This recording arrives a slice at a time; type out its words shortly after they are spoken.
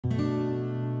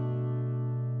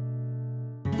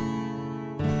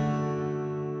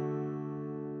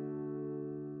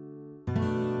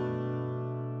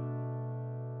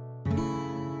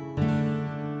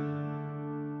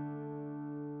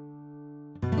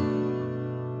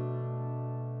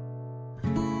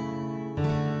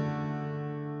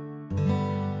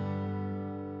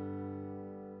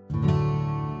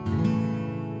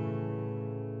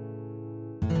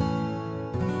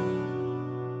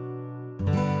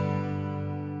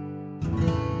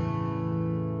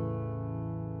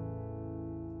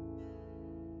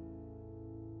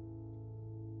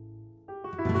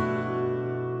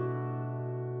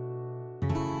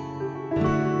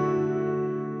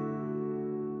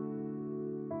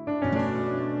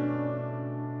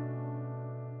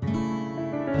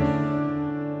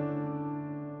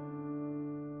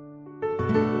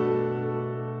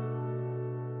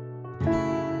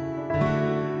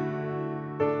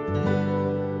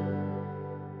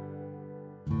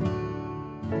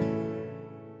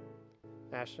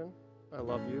Ashton, I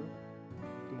love you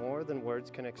more than words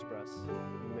can express.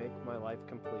 You make my life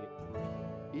complete.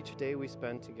 Each day we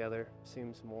spend together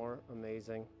seems more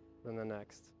amazing than the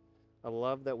next. I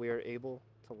love that we are able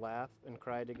to laugh and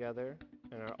cry together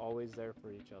and are always there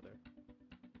for each other.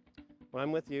 When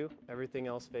I'm with you, everything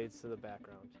else fades to the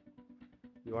background.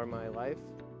 You are my life,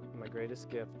 my greatest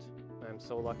gift. I am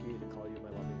so lucky to call you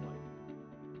my loving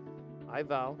wife. I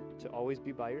vow to always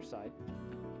be by your side,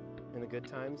 in the good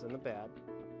times and the bad,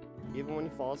 even when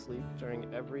you fall asleep during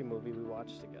every movie we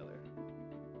watch together.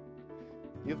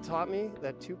 You've taught me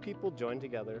that two people joined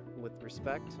together with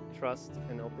respect, trust,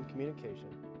 and open communication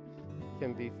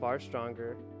can be far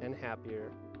stronger and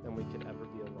happier than we could ever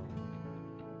be alone.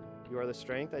 You are the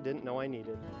strength I didn't know I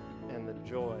needed and the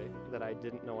joy that I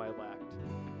didn't know I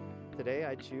lacked. Today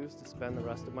I choose to spend the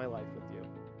rest of my life with you.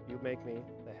 You make me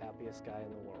the happiest guy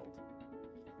in the world.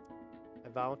 I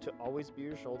vow to always be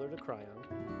your shoulder to cry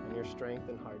on and your strength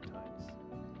in hard times.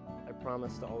 I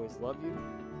promise to always love you,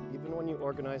 even when you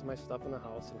organize my stuff in the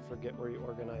house and forget where you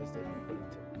organized it and put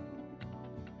it to.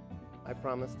 I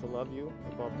promise to love you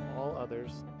above all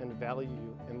others and value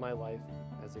you in my life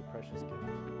as a precious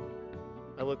gift.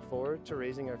 I look forward to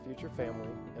raising our future family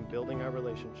and building our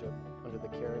relationship under the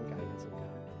care and guidance of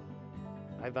God.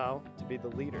 I vow to be the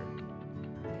leader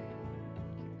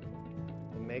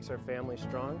that makes our family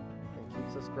strong and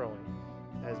keeps us growing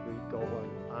as we go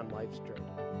on life's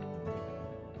journey.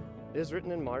 It is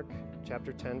written in Mark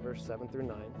chapter 10, verse 7 through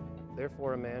 9,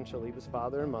 "Therefore a man shall leave his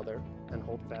father and mother and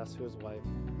hold fast to his wife,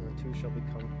 and the two shall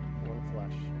become one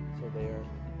flesh. So they are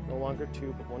no longer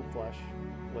two, but one flesh.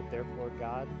 What therefore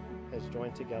God has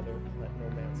joined together, let no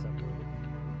man separate."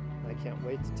 I can't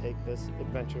wait to take this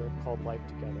adventure called life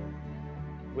together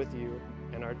with you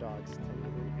and our dogs to the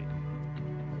movie.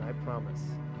 And I promise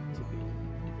to be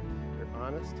your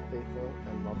honest, faithful,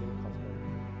 and loving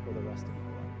husband for the rest of my life.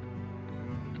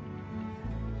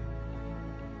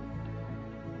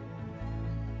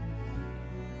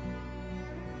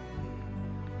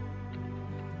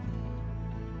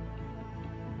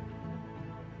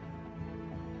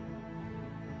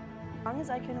 As long as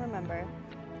I can remember,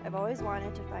 I've always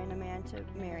wanted to find a man to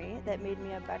marry that made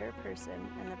me a better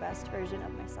person and the best version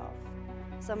of myself.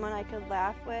 Someone I could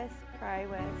laugh with, cry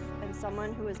with, and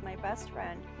someone who was my best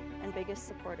friend and biggest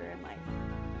supporter in life.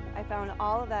 I found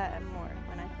all of that and more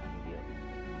when I found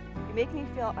you. You make me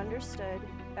feel understood,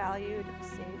 valued,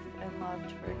 safe, and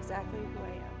loved for exactly who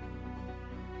I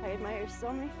am. I admire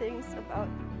so many things about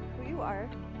who you are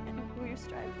and who you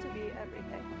strive to be every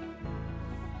day.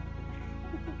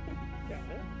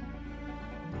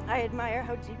 I admire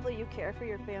how deeply you care for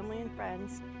your family and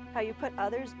friends, how you put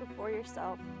others before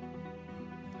yourself,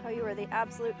 how you are the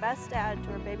absolute best dad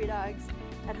to our baby dogs,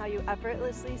 and how you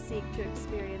effortlessly seek to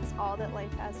experience all that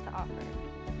life has to offer.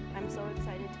 I'm so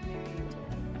excited to marry you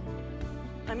today.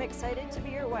 I'm excited to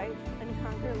be your wife and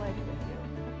conquer life with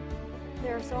you.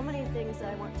 There are so many things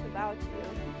that I want to vow to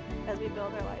you as we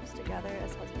build our lives together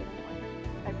as husband and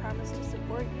wife. I promise to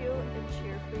support you and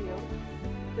cheer for you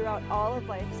throughout all of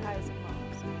life's highs and lows.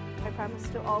 I promise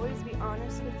to always be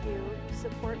honest with you,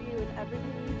 support you in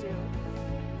everything you do,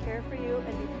 care for you,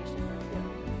 and be patient with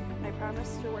you. I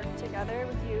promise to work together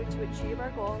with you to achieve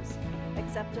our goals,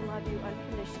 accept and love you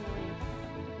unconditionally,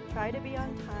 try to be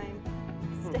on time,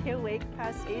 stay awake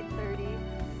past 8:30,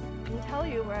 and tell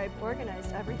you where I've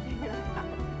organized everything in our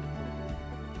house,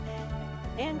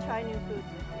 and try new foods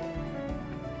with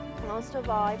you. Most of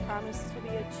all, I promise to be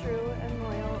a true and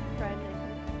loyal friend and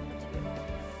companion to you.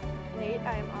 Nate,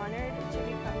 I am honored to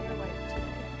become your wife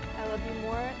today. I love you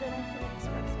more than I can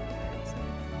express in words.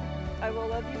 I will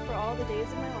love you for all the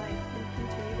days of my life and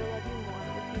continue to love you more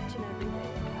with each and every day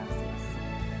that passes.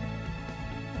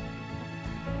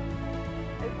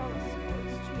 I promise to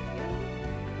always choose you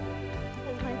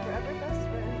as my forever best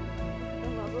friend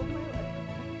and love of my life.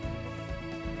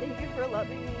 Thank you for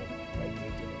loving me like you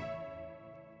do.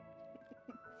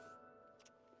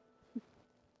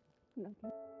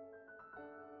 Nothing.